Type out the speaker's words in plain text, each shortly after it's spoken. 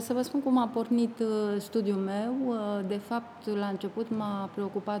să vă spun cum a pornit studiul meu. De fapt, la început m-a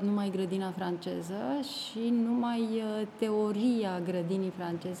preocupat numai grădina franceză și numai teoria grădinii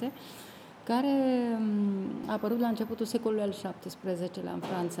franceze, care a apărut la începutul secolului al XVII-lea în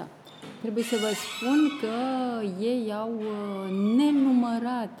Franța. Trebuie să vă spun că ei au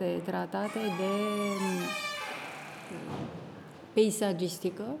nenumărate tratate de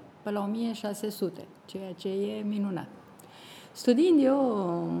peisagistică pe la 1600, ceea ce e minunat. Studiind eu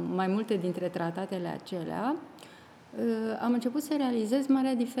mai multe dintre tratatele acelea, am început să realizez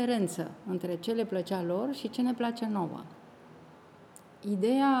marea diferență între ce le plăcea lor și ce ne place nouă.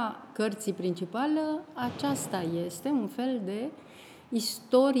 Ideea cărții principală, aceasta este un fel de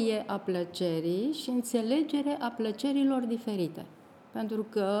istorie a plăcerii și înțelegere a plăcerilor diferite. Pentru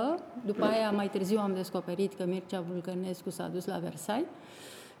că, după aia, mai târziu am descoperit că Mircea Vulcănescu s-a dus la Versailles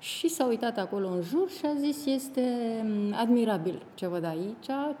și s-a uitat acolo în jur și a zis, este admirabil ce văd aici,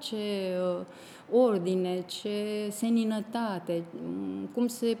 ce ordine, ce seninătate, cum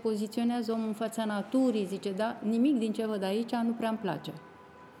se poziționează omul în fața naturii, zice, da, nimic din ce văd aici nu prea-mi place.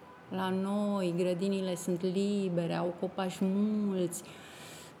 La noi, grădinile sunt libere, au copaci mulți,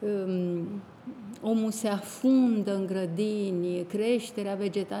 omul se afundă în grădini, creșterea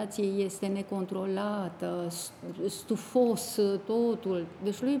vegetației este necontrolată, stufos totul.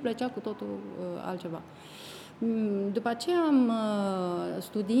 Deci lui îi plăcea cu totul altceva. După aceea,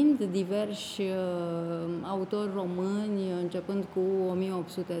 studiind diversi autori români, începând cu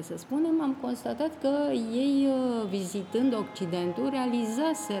 1800, să spunem, am constatat că ei, vizitând Occidentul,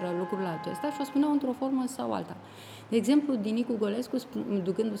 realizaseră lucrul acesta și o spuneau într-o formă sau alta. De exemplu, Dinicu Golescu,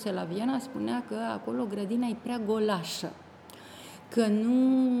 ducându-se la Viena, spunea că acolo grădina e prea golașă, că nu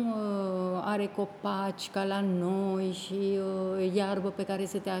are copaci ca la noi și iarbă pe care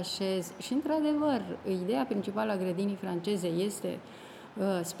să te așezi. Și, într-adevăr, ideea principală a grădinii franceze este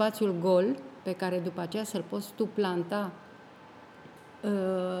spațiul gol, pe care după aceea să-l poți tu planta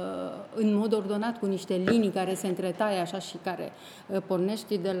în mod ordonat, cu niște linii care se întretaie așa și care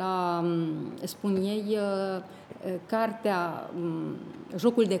pornești de la, spun ei, cartea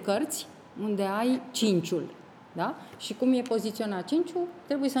Jocul de cărți, unde ai cinciul. Da? Și cum e poziționat cinciul,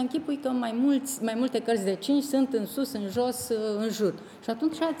 trebuie să închipui că mai multe cărți de 5 sunt în sus, în jos, în jur. Și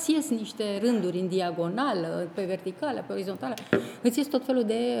atunci îți ies niște rânduri în diagonală, pe verticală, pe orizontală, îți ies tot felul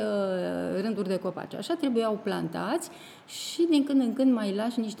de rânduri de copaci. Așa trebuiau plantați și din când în când mai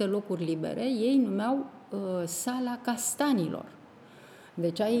lași niște locuri libere. Ei numeau sala castanilor.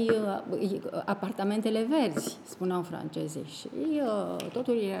 Deci ai apartamentele verzi, spuneau francezii, și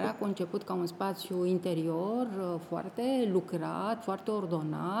totul era conceput ca un spațiu interior foarte lucrat, foarte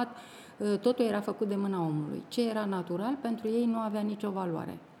ordonat, totul era făcut de mâna omului. Ce era natural, pentru ei nu avea nicio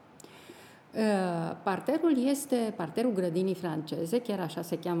valoare. Parterul grădinii franceze, chiar așa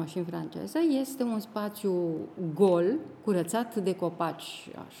se cheamă și în franceză, este un spațiu gol, curățat de copaci,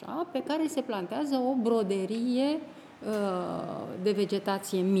 așa, pe care se plantează o broderie de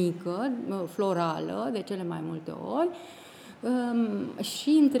vegetație mică, florală, de cele mai multe ori, și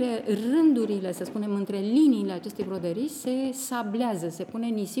între rândurile, să spunem, între liniile acestei broderii se sablează, se pune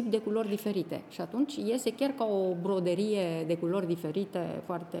nisip de culori diferite și atunci iese chiar ca o broderie de culori diferite,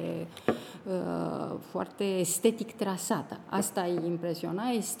 foarte, foarte estetic trasată. Asta îi impresiona,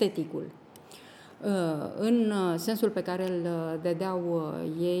 esteticul, în sensul pe care îl dădeau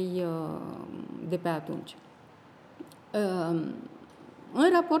ei de pe atunci. În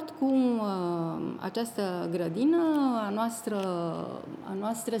raport cu această grădină, a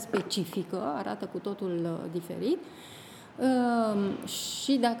noastră specifică, arată cu totul diferit,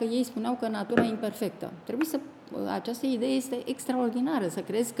 și dacă ei spuneau că natura e imperfectă, această idee este extraordinară, să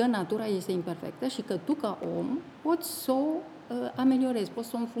crezi că natura este imperfectă și că tu, ca om, poți să o ameliorezi, poți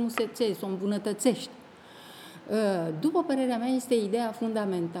să o înfrumusețezi, să o îmbunătățești. După părerea mea, este ideea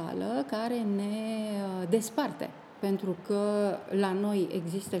fundamentală care ne desparte. Pentru că la noi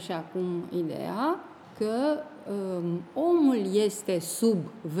există și acum ideea că omul este sub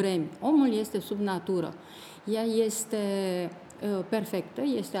vremi, omul este sub natură. Ea este perfectă,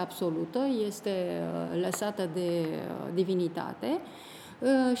 este absolută, este lăsată de divinitate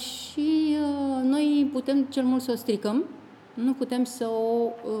și noi putem cel mult să o stricăm, nu putem să o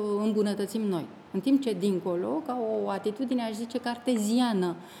îmbunătățim noi. În timp ce dincolo, ca o atitudine, aș zice,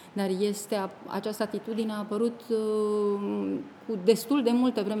 carteziană, dar această atitudine a apărut cu destul de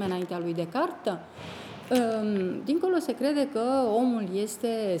multă vreme înaintea lui Descartes. Dincolo se crede că omul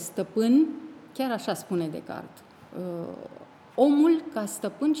este stăpân, chiar așa spune Descartes, omul ca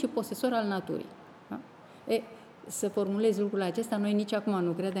stăpân și posesor al naturii. Da? să formulez lucrul acesta, noi nici acum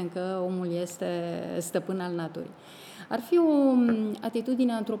nu credem că omul este stăpân al naturii. Ar fi o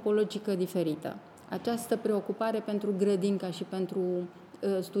atitudine antropologică diferită. Această preocupare pentru grădini ca și pentru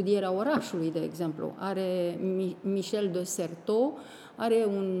studierea orașului, de exemplu. Are Michel de Certeau, are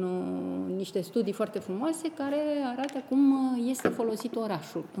niște studii foarte frumoase care arată cum este folosit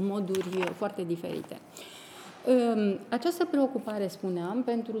orașul în moduri foarte diferite. Această preocupare, spuneam,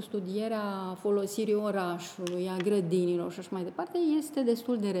 pentru studierea folosirii orașului, a grădinilor și așa mai departe, este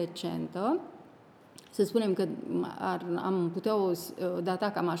destul de recentă. Să spunem că am putea o data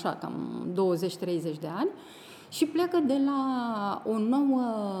cam așa, cam 20-30 de ani, și pleacă de la o nouă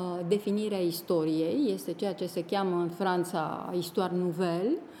definire a istoriei, este ceea ce se cheamă în Franța Histoire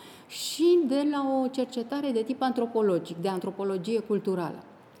Nouvelle, și de la o cercetare de tip antropologic, de antropologie culturală.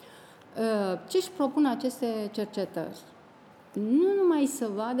 Ce își propun aceste cercetări? Nu numai să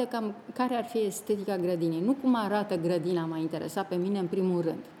vadă care ar fi estetica grădinii, nu cum arată grădina m-a interesat pe mine în primul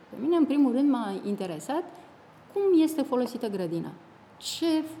rând. Pe mine în primul rând m-a interesat cum este folosită grădina,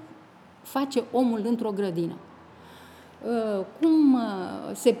 ce face omul într-o grădină, cum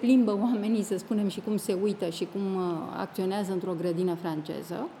se plimbă oamenii, să spunem, și cum se uită și cum acționează într-o grădină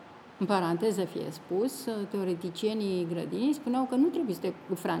franceză. În paranteză fie spus, teoreticienii grădinii spuneau că nu trebuie să te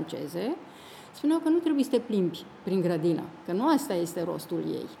franceze, spuneau că nu trebuie să te plimbi prin grădină, că nu asta este rostul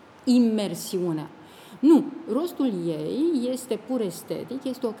ei, imersiunea. Nu, rostul ei este pur estetic,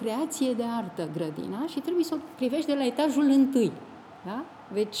 este o creație de artă grădina și trebuie să o privești de la etajul întâi. Da?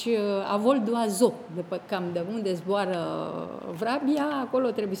 Deci, a vol d'oiseau, cam de unde zboară vrabia, acolo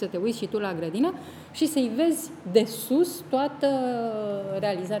trebuie să te uiți și tu la grădină și să-i vezi de sus toată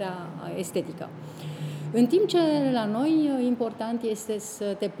realizarea estetică. În timp ce la noi important este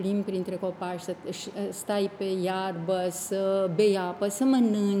să te plimbi printre copaci, să stai pe iarbă, să bei apă, să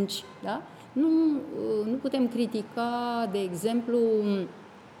mănânci, da? Nu putem critica, de exemplu,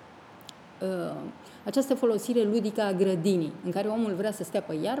 această folosire ludică a grădinii, în care omul vrea să stea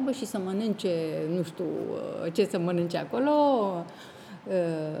pe iarbă și să mănânce, nu știu ce să mănânce acolo,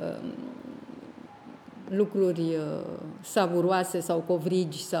 lucruri savuroase sau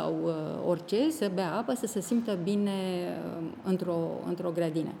covrigi sau orice, să bea apă, să se simtă bine într-o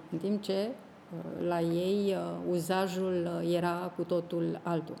grădină, în timp ce la ei uzajul era cu totul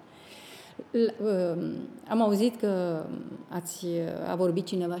altul. Am auzit că a vorbit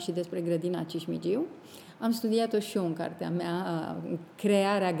cineva și despre grădina Cismigiu. Am studiat-o și eu în cartea mea,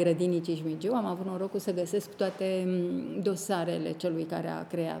 Crearea grădinii Cismigiu. Am avut norocul să găsesc toate dosarele celui care a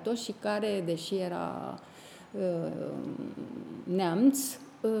creat-o și care, deși era neamț,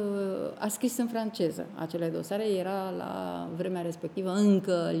 a scris în franceză acele dosare. Era la vremea respectivă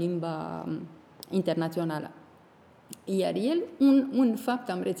încă limba internațională. Iar el, un fapt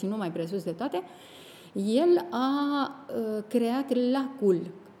am reținut mai presus de toate, el a creat lacul.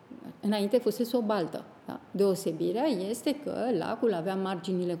 Înainte fusese o baltă. Da? Deosebirea este că lacul avea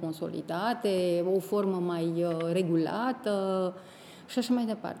marginile consolidate, o formă mai regulată și așa mai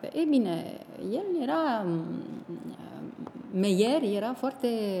departe. Ei bine, Meyer era foarte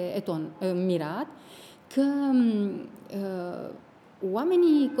mirat că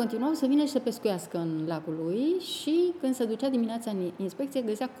oamenii continuau să vină și să pescuiască în lacul lui și când se ducea dimineața în inspecție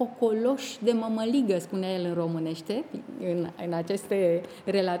găsea cocoloși de mămăligă, spunea el în românește, în aceste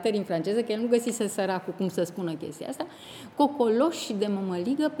relatări în franceză, că el nu găsise săracul cum să spună chestia asta, cocoloși de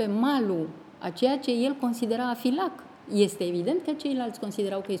mămăligă pe malul a ceea ce el considera a fi lac. Este evident că ceilalți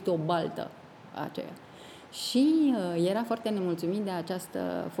considerau că este o baltă aceea. Și era foarte nemulțumit de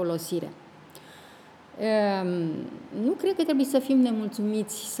această folosire. Nu cred că trebuie să fim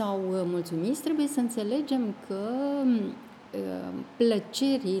nemulțumiți sau mulțumiți, trebuie să înțelegem că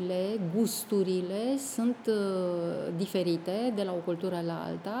plăcerile, gusturile sunt diferite de la o cultură la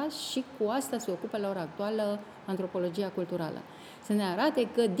alta și cu asta se ocupă la ora actuală antropologia culturală. Să ne arate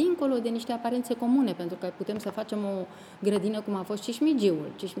că dincolo de niște aparențe comune, pentru că putem să facem o grădină cum a fost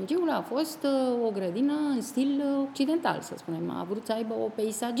Cismigiul. Cismigiul a fost o grădină în stil occidental, să spunem. A vrut să aibă o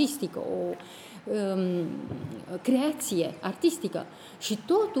peisagistică, o creație artistică și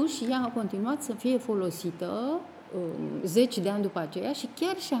totuși ea a continuat să fie folosită zeci de ani după aceea și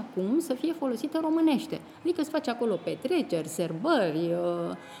chiar și acum să fie folosită românește. Adică se face acolo petreceri, sărbări,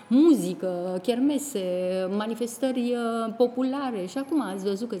 muzică, chermese, manifestări populare și acum ați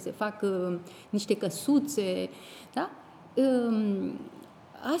văzut că se fac niște căsuțe, da?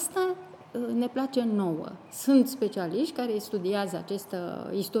 Asta ne place nouă. Sunt specialiști care studiază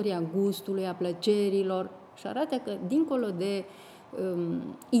această istoria gustului, a plăcerilor și arată că dincolo de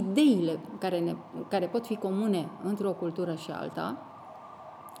ideile care pot fi comune între o cultură și alta,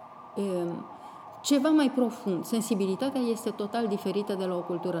 ceva mai profund. Sensibilitatea este total diferită de la o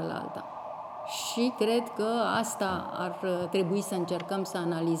cultură la alta. Și cred că asta ar trebui să încercăm să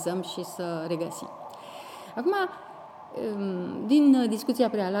analizăm și să regăsim. Acum, din discuția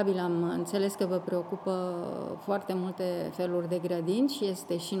prealabilă am înțeles că vă preocupă foarte multe feluri de grădini și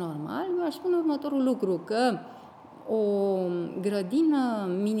este și normal. Eu aș spune următorul lucru, că o grădină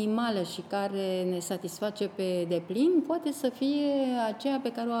minimală și care ne satisface pe deplin poate să fie aceea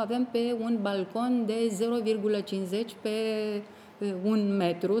pe care o avem pe un balcon de 0,50 pe 1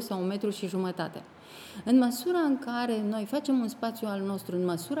 metru sau 1,5 metri. În măsura în care noi facem un spațiu al nostru, în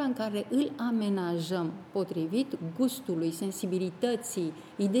măsura în care îl amenajăm potrivit gustului, sensibilității,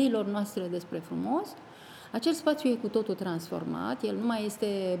 ideilor noastre despre frumos, acel spațiu e cu totul transformat, el nu mai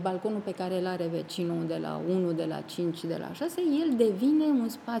este balconul pe care îl are vecinul de la 1, de la 5, de la 6, el devine un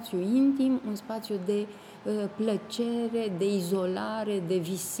spațiu intim, un spațiu de plăcere, de izolare, de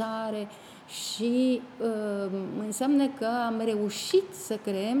visare și înseamnă că am reușit să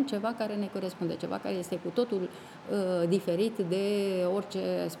creăm ceva care ne corespunde, ceva care este cu totul diferit de orice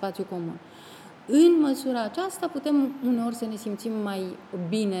spațiu comun. În măsura aceasta putem uneori să ne simțim mai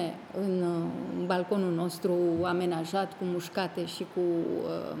bine în balconul nostru amenajat cu mușcate și cu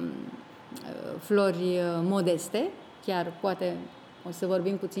flori modeste, chiar poate o să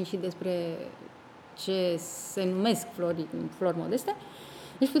vorbim puțin și despre ce se numesc flori modeste.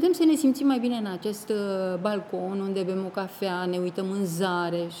 Deci putem să ne simțim mai bine în acest balcon unde bem o cafea, ne uităm în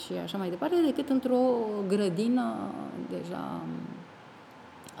zare și așa mai departe, decât într-o grădină deja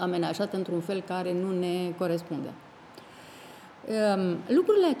amenajat într-un fel care nu ne corespunde.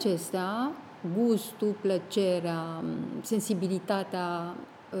 Lucrurile acestea, gustul, plăcerea, sensibilitatea,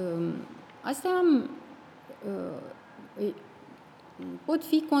 astea pot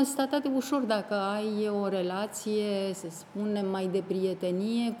fi constatate ușor dacă ai o relație, să spunem, mai de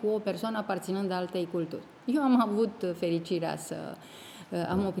prietenie cu o persoană aparținând altei culturi. Eu am avut fericirea să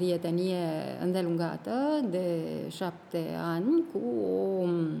am o prietenie îndelungată de 7 ani cu o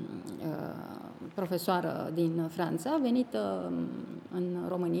profesoară din Franța venită în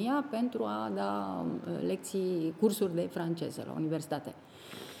România pentru a da lecții, cursuri de franceză la universitate.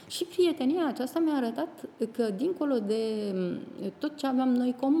 Și prietenia aceasta mi-a arătat că, dincolo de tot ce aveam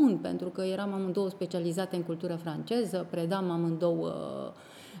noi comun, pentru că eram amândouă specializate în cultură franceză, predam amândouă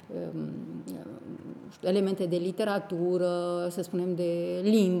elemente de literatură, să spunem de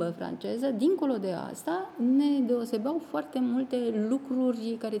limbă franceză, dincolo de asta ne deosebeau foarte multe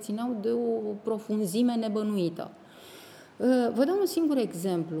lucruri care țineau de o profunzime nebănuită. Vă dau un singur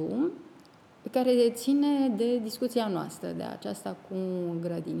exemplu care ține de discuția noastră, de aceasta cu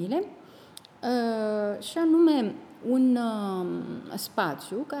grădinile, și anume un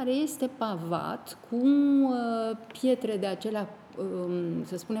spațiu care este pavat cu pietre de acelea,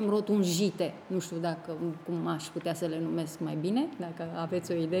 să spunem, rotunjite. Nu știu cum aș putea să le numesc mai bine, dacă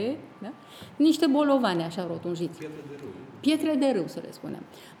aveți o idee. Da? Niște bolovane așa rotunjiți. Pietre de râu. Pietre de râu, să le spunem.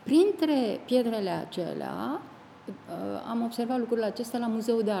 Printre pietrele acelea, am observat lucrurile acestea la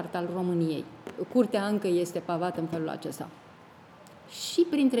Muzeul de Artă al României. Curtea încă este pavată în felul acesta. Și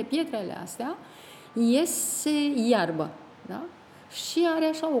printre pietrele astea iese iarbă, da? Și are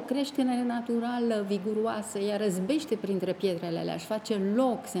așa o creștere naturală, viguroasă, ea răzbește printre pietrele alea, își face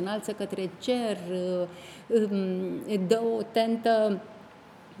loc, se înalță către cer, dă o tentă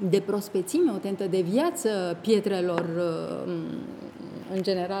de prospețime, o tentă de viață pietrelor, în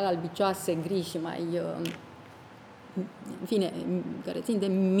general albicioase, gri și mai, în fine, care țin de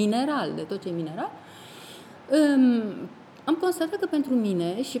mineral, de tot ce e mineral. Am constatat că pentru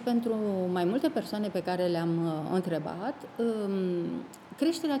mine și pentru mai multe persoane pe care le-am întrebat,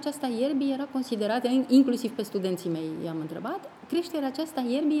 creșterea aceasta ierbii era considerată, inclusiv pe studenții mei i-am întrebat, creșterea aceasta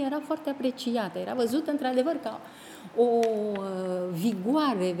ierbii era foarte apreciată, era văzută într-adevăr ca o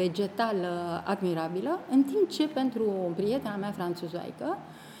vigoare vegetală admirabilă, în timp ce pentru prietena mea franțuzoaică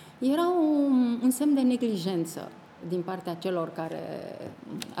era un semn de neglijență din partea celor care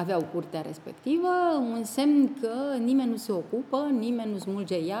aveau curtea respectivă, un semn că nimeni nu se ocupă, nimeni nu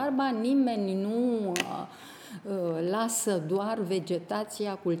smulge iarba, nimeni nu lasă doar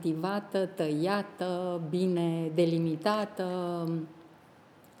vegetația cultivată, tăiată, bine delimitată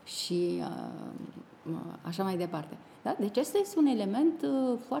și așa mai departe. Da? Deci acesta este un element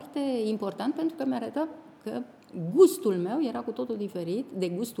foarte important pentru că mi-a arătat că gustul meu era cu totul diferit de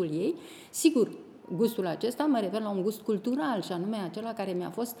gustul ei. Sigur, gustul acesta mă refer la un gust cultural și anume acela care mi-a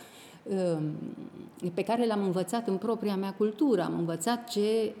fost, pe care l-am învățat în propria mea cultură. Am învățat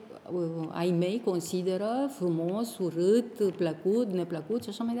ce ai mei consideră frumos, urât, plăcut, neplăcut și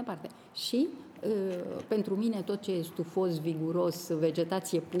așa mai departe. Și pentru mine tot ce e stufos, viguros,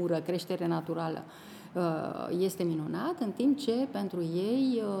 vegetație pură, creștere naturală, este minunat, în timp ce pentru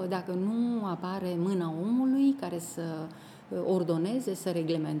ei, dacă nu apare mâna omului care să ordoneze, să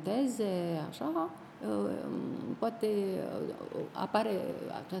reglementeze, așa, poate apare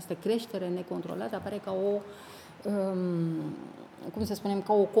această creștere necontrolată, apare ca o, cum să spunem,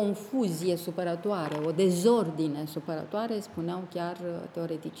 ca o confuzie supărătoare, o dezordine supărătoare, spuneau chiar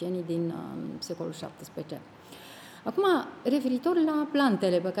teoreticienii din secolul XVII. Acum, referitor la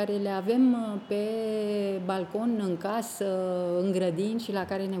plantele pe care le avem pe balcon, în casă, în grădini și la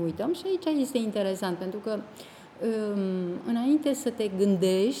care ne uităm, și aici este interesant, pentru că înainte să te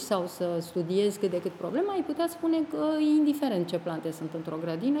gândești sau să studiezi cât de cât problema, ai putea spune că e indiferent ce plante sunt într-o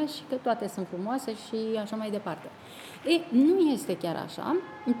grădină și că toate sunt frumoase și așa mai departe. Nu este chiar așa,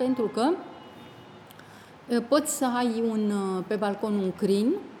 pentru că poți să ai pe balcon un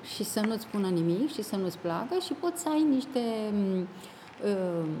crin și să nu-ți spună nimic și să nu-ți placă, și poți să ai niște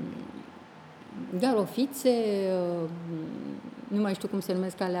garofițe, nu mai știu cum se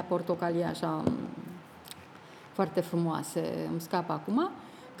numesc, alea portocalii, așa, foarte frumoase, îmi scapă acum,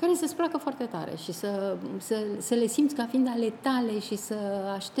 care să-ți placă foarte tare și să le simți ca fiind ale tale și să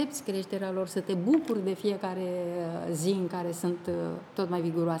aștepți creșterea lor, să te bucuri de fiecare zi în care sunt tot mai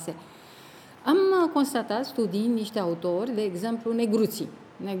viguroase. Am constatat, studiind niște autori, de exemplu Negruții.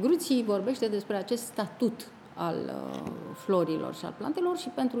 Negruții vorbește despre acest statut al florilor și al plantelor și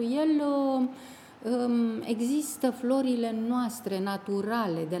pentru el există florile noastre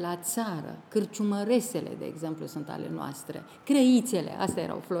naturale de la țară, cârciumăresele, de exemplu, sunt ale noastre, crăițele, astea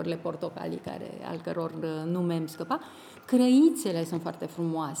erau florile portocalii, al căror nume îmi scăpa, crăițele sunt foarte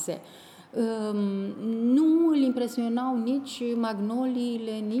frumoase. Nu îl impresionau nici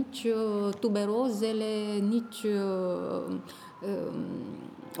magnoliile, nici tuberozele, nici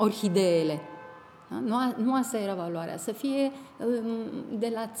orhideele. Nu asta era valoarea, să fie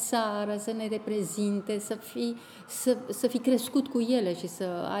de la țară, să ne reprezinte, să fii crescut cu ele și să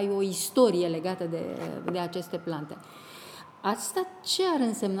ai o istorie legată de aceste plante. Asta ce ar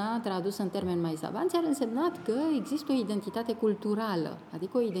însemna, tradus în termeni mai savanți, ar însemna că există o identitate culturală,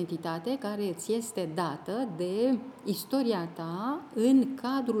 adică o identitate care îți este dată de istoria ta în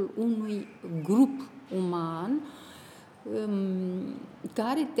cadrul unui grup uman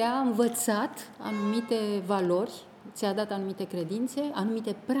care te-a învățat anumite valori, ți-a dat anumite credințe,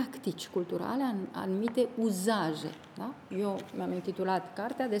 anumite practici culturale, anumite uzaje. Da? Eu mi-am intitulat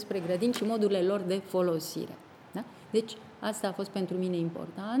cartea despre grădini și modurile lor de folosire. Da? Deci, asta a fost pentru mine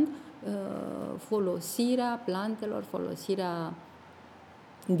important, folosirea plantelor, folosirea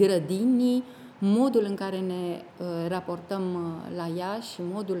grădinii, modul în care ne raportăm la ea și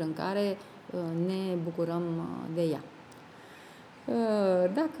modul în care ne bucurăm de ea.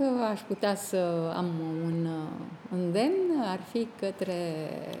 Dacă aș putea să am un îndemn, ar fi către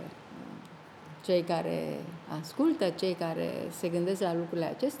cei care ascultă, cei care se gândesc la lucrurile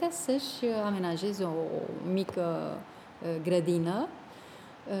acestea, să-și amenajeze o mică grădină,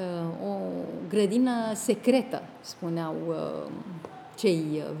 o grădină secretă, spuneau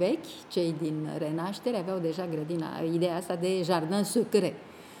cei vechi, cei din Renaștere, aveau deja ideea asta de jardin secret.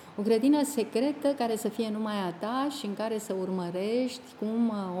 O grădină secretă care să fie numai a ta și în care să urmărești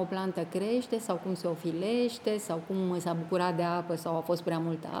cum o plantă crește sau cum se ofilește sau cum s-a bucurat de apă sau a fost prea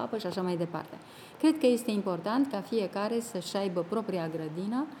multă apă și așa mai departe. Cred că este important ca fiecare să-și aibă propria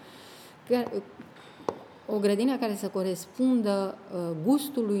grădină, o grădină care să corespundă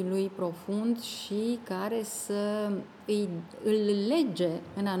gustului lui profund și care să îl lege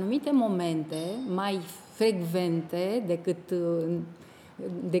în anumite momente mai frecvente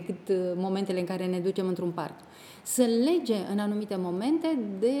decât momentele în care ne ducem într-un parc. Să lege în anumite momente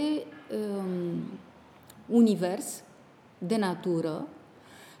de univers, de natură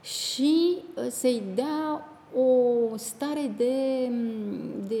și să-i dea o stare de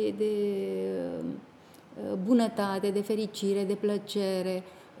bunătate, de fericire, de plăcere,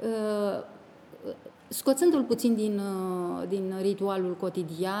 scoțându-l puțin din ritualul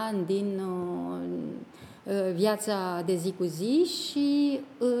cotidian, din viața de zi cu zi și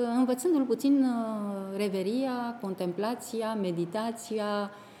învățându-l puțin reveria, contemplația,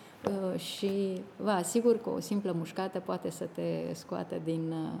 meditația și vă asigur că o simplă mușcată poate să te scoată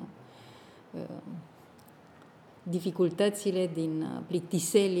din dificultățile, din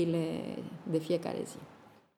plictiselile de fiecare zi.